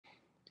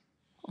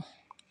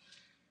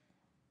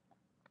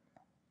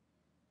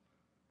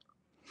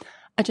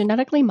A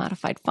genetically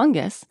modified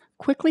fungus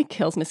quickly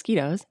kills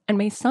mosquitoes and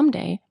may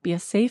someday be a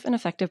safe and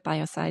effective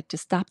biocide to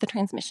stop the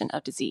transmission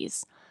of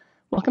disease.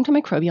 Welcome to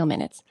Microbial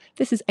Minutes.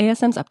 This is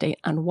ASM's update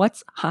on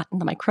what's hot in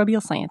the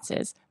microbial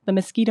sciences, the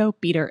Mosquito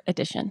Beater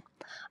edition.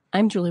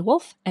 I'm Julie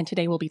Wolf, and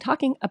today we'll be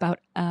talking about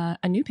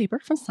a new paper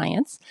from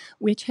Science,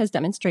 which has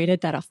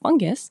demonstrated that a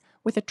fungus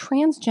with a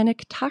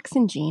transgenic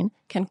toxin gene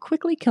can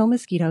quickly kill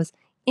mosquitoes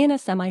in a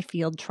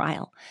semi-field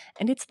trial.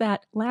 And it's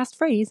that last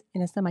phrase,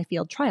 in a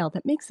semi-field trial,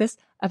 that makes this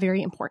a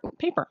very important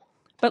paper.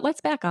 But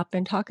let's back up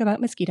and talk about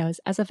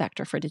mosquitoes as a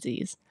vector for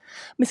disease.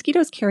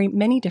 Mosquitoes carry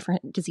many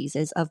different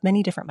diseases of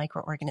many different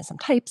microorganism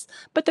types,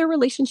 but their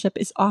relationship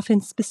is often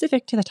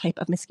specific to the type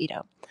of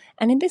mosquito.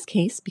 And in this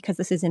case, because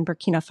this is in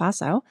Burkina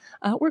Faso,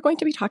 we're going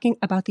to be talking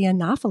about the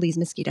Anopheles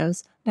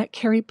mosquitoes that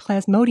carry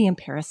Plasmodium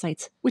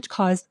parasites, which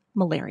cause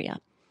malaria.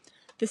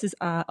 This is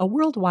a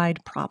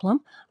worldwide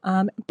problem,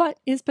 but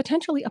is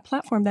potentially a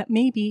platform that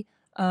may be,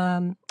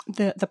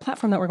 the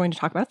platform that we're going to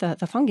talk about,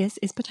 the fungus,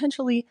 is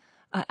potentially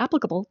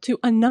applicable to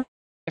a number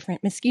of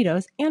different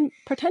mosquitoes and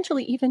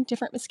potentially even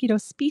different mosquito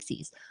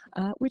species,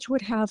 which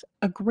would have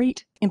a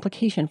great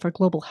implication for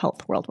global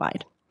health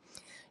worldwide.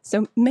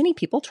 So many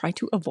people try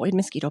to avoid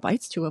mosquito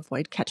bites to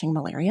avoid catching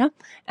malaria.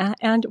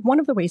 And one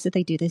of the ways that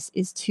they do this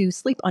is to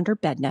sleep under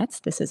bed nets.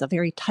 This is a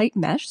very tight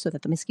mesh so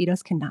that the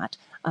mosquitoes cannot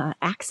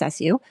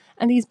access you.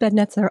 And these bed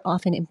nets are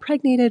often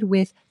impregnated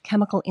with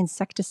chemical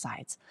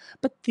insecticides.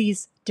 But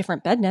these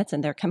different bed nets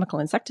and their chemical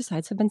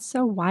insecticides have been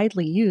so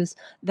widely used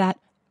that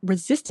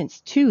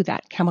resistance to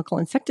that chemical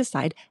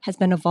insecticide has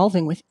been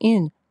evolving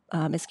within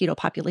mosquito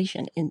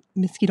populations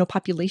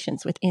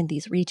within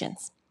these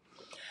regions.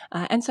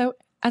 And so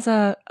as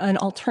an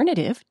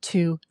alternative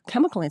to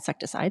chemical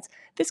insecticides,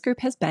 this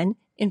group has been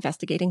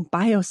investigating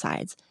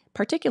biocides,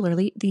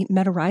 particularly the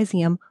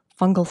Malaria-carrying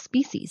fungal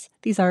species.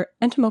 These are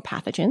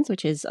entomopathogens,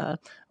 which is a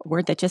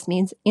word that just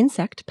means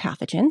insect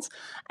pathogens,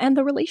 and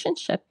the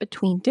relationship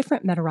between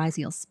different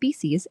malaria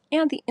species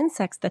and the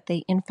insects that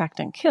they infect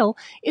and kill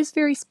is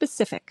very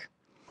specific.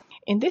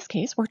 In this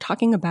case, we're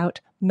talking about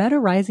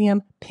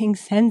Malaria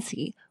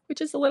pingsensi, which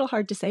is a little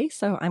hard to say,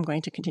 so I'm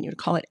going to continue to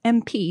call it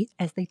MP,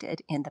 as they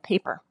did in the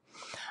paper.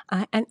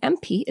 And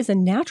MP is a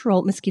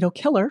natural mosquito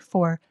killer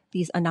for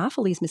these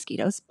Anopheles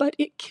mosquitoes, but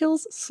it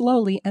kills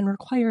slowly and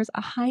requires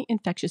a high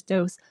infectious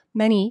dose,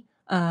 many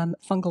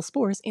fungal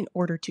spores, in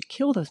order to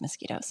kill those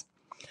mosquitoes.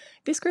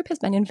 This group has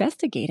been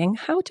investigating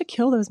how to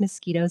kill those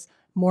mosquitoes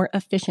more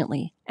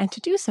efficiently. And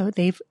to do so,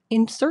 they've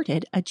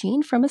inserted a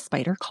gene from a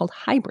spider called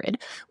hybrid,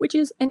 which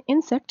is an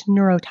insect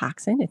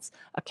neurotoxin. It's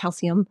a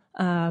calcium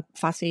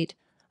phosphate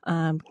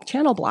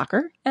channel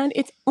blocker, and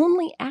it's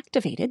only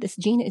activated. This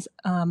gene is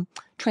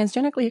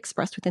transgenically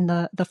expressed within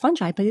the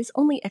fungi, but it's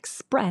only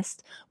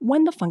expressed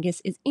when the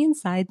fungus is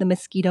inside the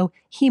mosquito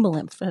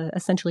hemolymph,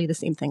 essentially the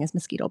same thing as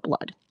mosquito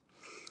blood.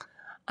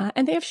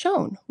 And they have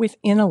shown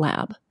within a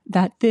lab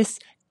that this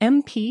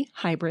MP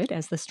hybrid,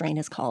 as the strain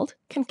is called,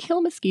 can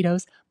kill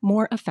mosquitoes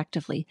more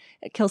effectively.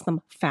 It kills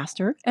them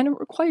faster, and it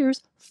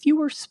requires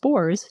fewer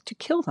spores to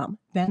kill them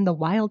than the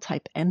wild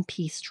type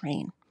MP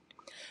strain.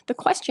 The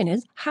question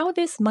is how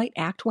this might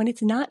act when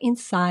it's not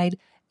inside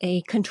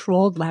a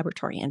controlled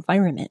laboratory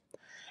environment.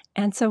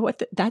 And so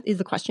that is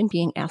the question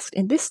being asked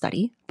in this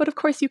study. But of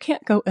course, you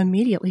can't go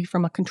immediately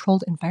from a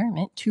controlled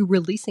environment to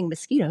releasing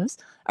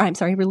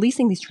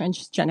releasing these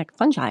transgenic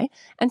fungi.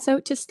 And so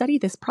to study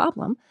this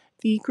problem,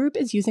 the group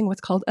is using what's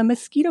called a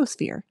mosquito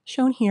sphere,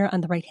 shown here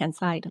on the right-hand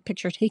side, a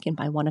picture taken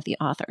by one of the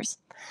authors.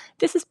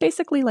 This is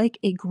basically like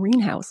a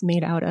greenhouse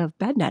made out of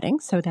bed netting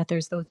so that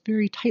there's those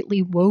very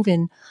tightly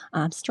woven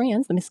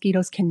strands. The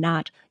mosquitoes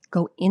cannot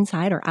go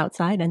inside or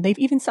outside, and they've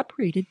even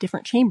separated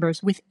different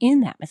chambers within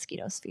that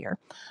mosquito sphere,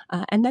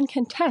 and then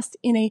can test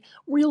in a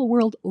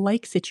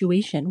real-world-like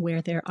situation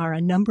where there are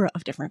a number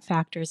of different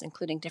factors,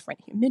 including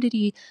different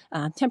humidity,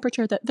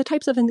 temperature, the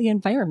types of in the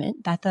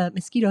environment that the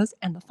mosquitoes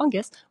and the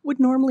fungus would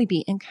normally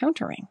be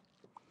encountering.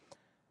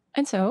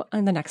 And so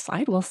on the next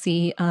slide, we'll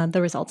see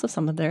the results of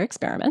some of their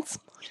experiments.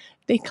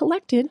 They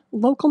collected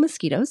local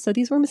mosquitoes, so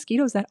these were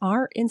mosquitoes that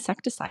are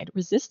insecticide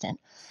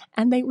resistant,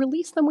 and they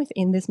released them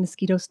within this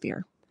mosquito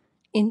sphere.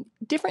 In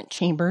different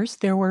chambers,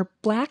 there were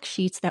black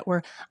sheets that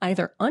were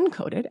either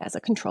uncoated as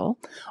a control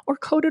or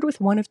coated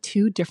with one of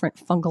two different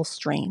fungal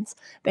strains.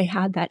 They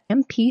had that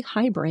MP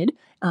hybrid,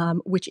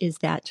 which is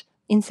that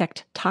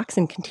insect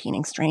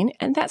toxin-containing strain,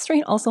 and that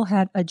strain also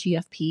had a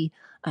GFP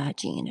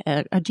gene,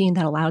 a gene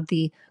that allowed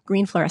the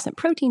green fluorescent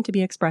protein to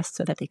be expressed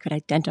so that they could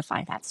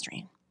identify that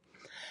strain.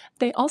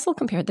 They also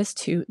compared this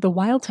to the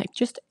wild type,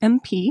 just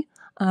MP,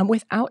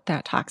 without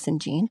that toxin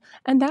gene,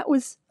 and that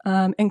was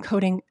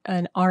encoding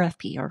an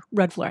RFP, or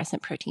red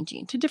fluorescent protein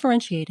gene, to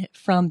differentiate it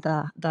from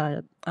the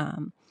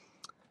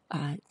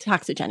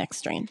toxigenic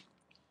strain.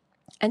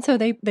 And so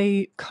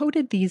they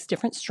coded these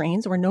different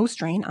strains or no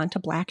strain onto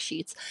black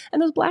sheets.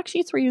 And those black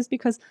sheets were used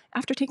because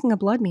after taking a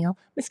blood meal,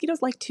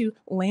 mosquitoes like to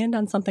land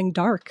on something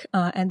dark,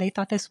 and they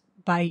thought this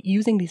by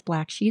using these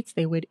black sheets,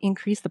 they would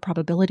increase the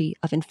probability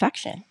of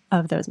infection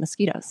of those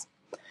mosquitoes.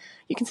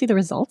 You can see the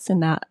results in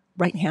that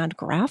right-hand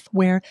graph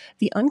where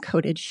the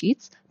uncoated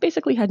sheets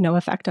basically had no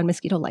effect on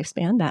mosquito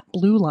lifespan. That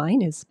blue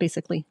line is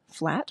basically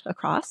flat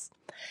across.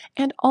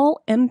 And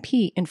all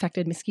MP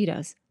infected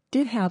mosquitoes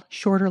did have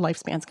shorter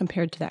lifespans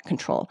compared to that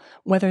control,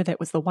 whether that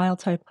was the wild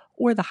type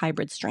or the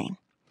hybrid strain.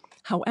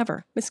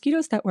 However,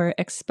 mosquitoes that were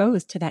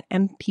exposed to that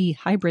MP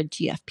hybrid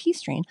GFP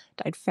strain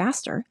died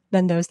faster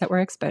than those that were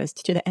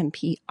exposed to the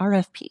MP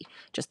RFP,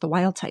 just the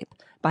wild type.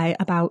 By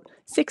about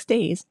 6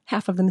 days,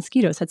 half of the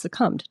mosquitoes had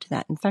succumbed to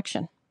that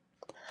infection.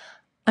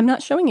 I'm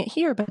not showing it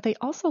here, but they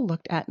also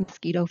looked at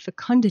mosquito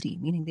fecundity,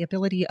 meaning the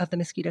ability of the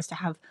mosquitoes to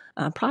have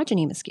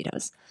progeny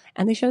mosquitoes.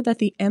 And they showed that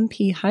the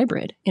MP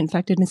hybrid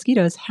infected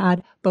mosquitoes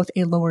had both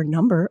a lower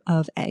number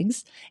of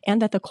eggs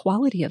and that the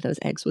quality of those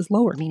eggs was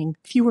lower, meaning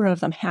fewer of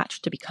them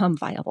hatched to become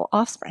viable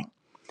offspring.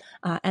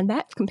 And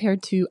that's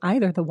compared to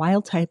either the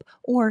wild type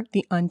or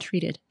the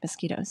untreated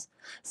mosquitoes.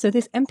 So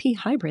this MP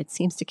hybrid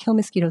seems to kill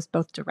mosquitoes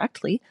both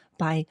directly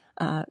by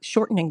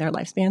shortening their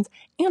lifespans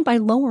and by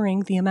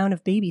lowering the amount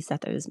of babies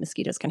that those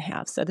mosquitoes can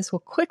have. So this will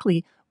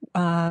quickly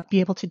be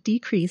able to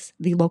decrease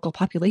the local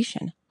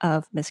population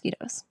of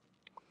mosquitoes.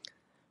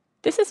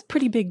 This is a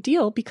pretty big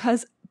deal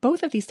because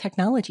both of these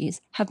technologies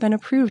have been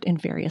approved in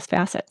various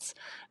facets.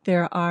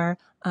 There are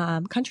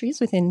countries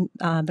within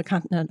the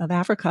continent of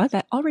Africa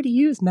that already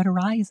use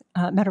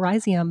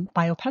malaria-carrying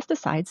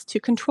biopesticides to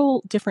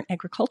control different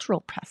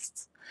agricultural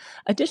pests.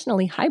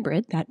 Additionally,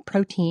 hybrid, that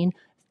protein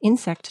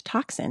insect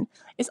toxin,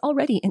 is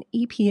already an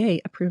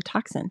EPA-approved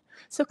toxin.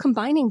 So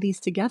combining these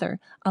together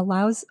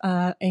allows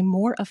a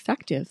more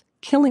effective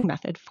killing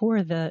method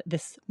for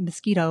this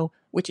mosquito,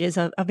 which is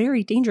a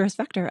very dangerous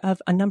vector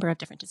of a number of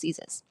different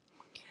diseases.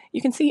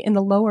 You can see in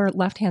the lower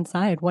left-hand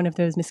side one of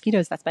those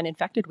mosquitoes that's been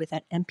infected with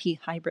that MP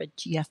hybrid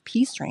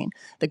GFP strain.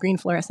 The green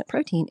fluorescent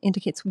protein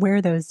indicates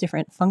where those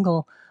different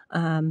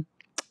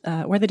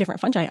where the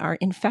different fungi are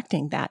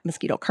infecting that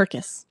mosquito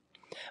carcass.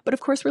 But of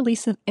course,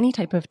 release of any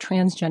type of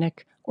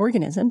transgenic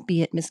organism,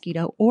 be it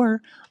mosquito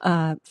or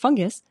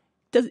fungus,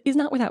 is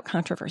not without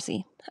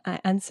controversy.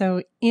 And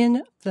so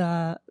in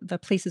the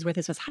places where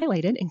this was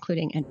highlighted,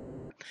 including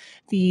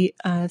the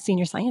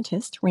senior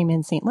scientist,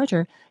 Raymond St.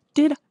 Ledger,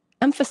 did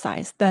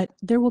emphasize that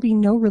there will be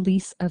no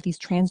release of these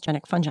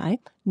transgenic fungi.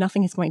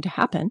 Nothing is going to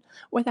happen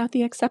without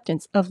the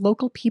acceptance of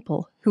local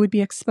people who would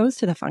be exposed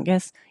to the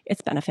fungus,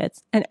 its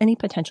benefits, and any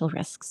potential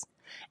risks.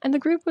 And the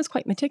group was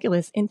quite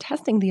meticulous in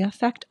testing the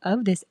effect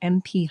of this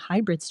MP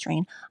hybrid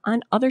strain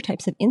on other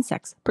types of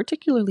insects,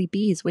 particularly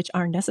bees, which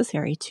are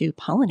necessary to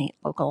pollinate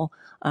local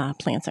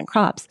plants and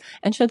crops,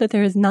 and showed that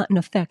there is not an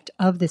effect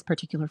of this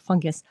particular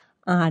fungus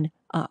on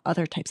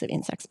other types of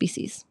insect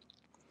species.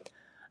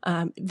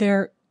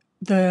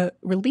 The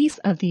release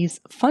of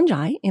these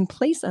fungi in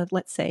place of,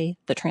 let's say,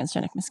 the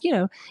transgenic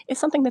mosquito is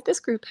something that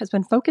this group has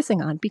been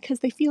focusing on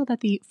because they feel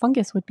that the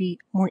fungus would be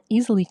more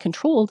easily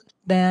controlled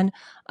than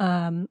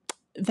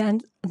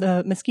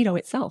the mosquito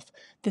itself.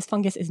 This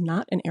fungus is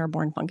not an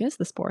airborne fungus.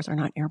 The spores are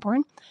not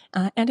airborne.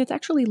 And it's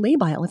actually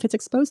labile. If it's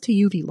exposed to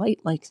UV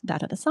light like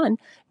that of the sun,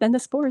 then the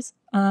spores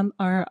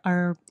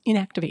are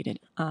inactivated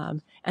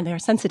and they are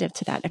sensitive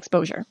to that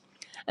exposure.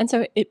 And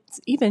so it's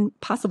even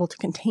possible to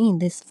contain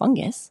this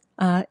fungus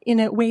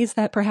in ways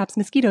that perhaps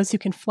mosquitoes who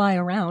can fly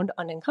around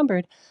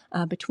unencumbered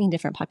between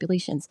different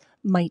populations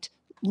might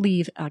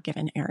leave a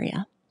given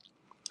area.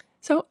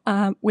 So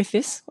with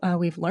this,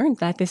 we've learned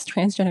that this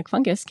transgenic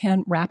fungus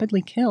can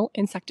rapidly kill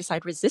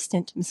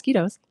insecticide-resistant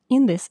mosquitoes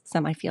in this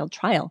semi-field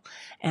trial.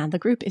 And the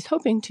group is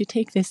hoping to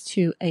take this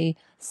to a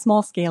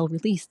small-scale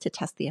release to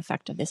test the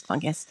effect of this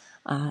fungus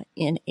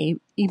in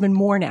an even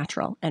more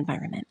natural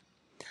environment.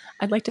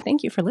 I'd like to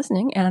thank you for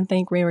listening and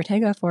thank Ray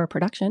Ortega for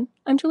production.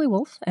 I'm Julie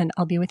Wolfe, and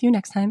I'll be with you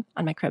next time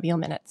on Microbial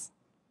Minutes.